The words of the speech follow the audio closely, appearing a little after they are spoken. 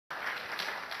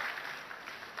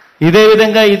ఇదే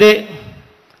విధంగా ఇదే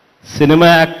సినిమా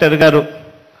యాక్టర్ గారు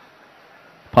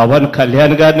పవన్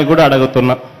కళ్యాణ్ గారిని కూడా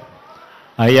అడుగుతున్నా,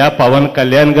 అయ్యా పవన్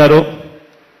కళ్యాణ్ గారు,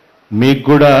 మీకు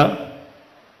కూడా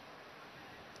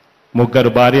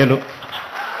 3 భార్యలు,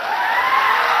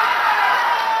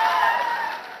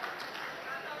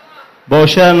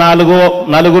 బహుశా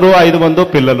 4-5 మంది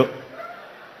పిల్లలు,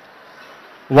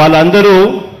 వాళ్ళందరూ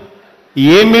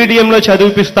ఏ మీడియంలో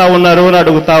చదివిపిస్తా ఉన్నారు అని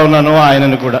అడుగుతా ఉన్నాను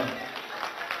ఆయనను కూడా.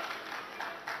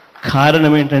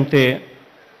 కారణం ఏంటంటే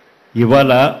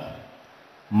ఇవాళ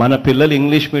మన పిల్లలు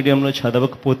ఇంగ్లీష్ మీడియంలో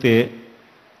చదవకపోతే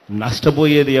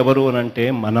నష్టపోయేది ఎవరు అని అంటే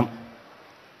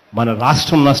మన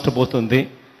రాష్ట్రం నష్టపోతుంది,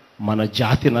 మన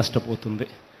జాతి నష్టపోతుంది.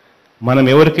 మనం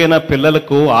ఎవరికైనా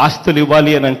పిల్లలకు ఆస్తులు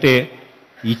ఇవ్వాలి అని అంటే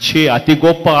ఇచ్చే అతి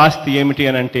గొప్ప ఆస్తి ఏమిటి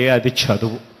అని అంటే అది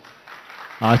చదువు.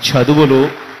 ఆ చదువులు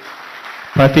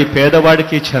ప్రతి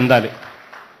పేదవాడికి చెందాలి.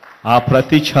 ఆ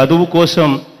ప్రతి చదువు కోసం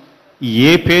ఏ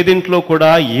పేదింట్లో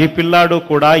కూడా, ఏ పిల్లాడు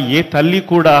కూడా, ఏ తల్లి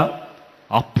కూడా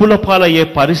అప్పుల పాలయ్యే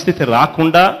పరిస్థితి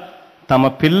రాకుండా తమ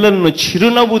పిల్లలను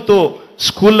చిరునవ్వుతో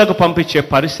స్కూళ్ళకు పంపించే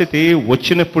పరిస్థితి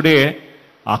వచ్చినప్పుడే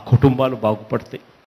ఆ కుటుంబాలు బాగుపడతాయి.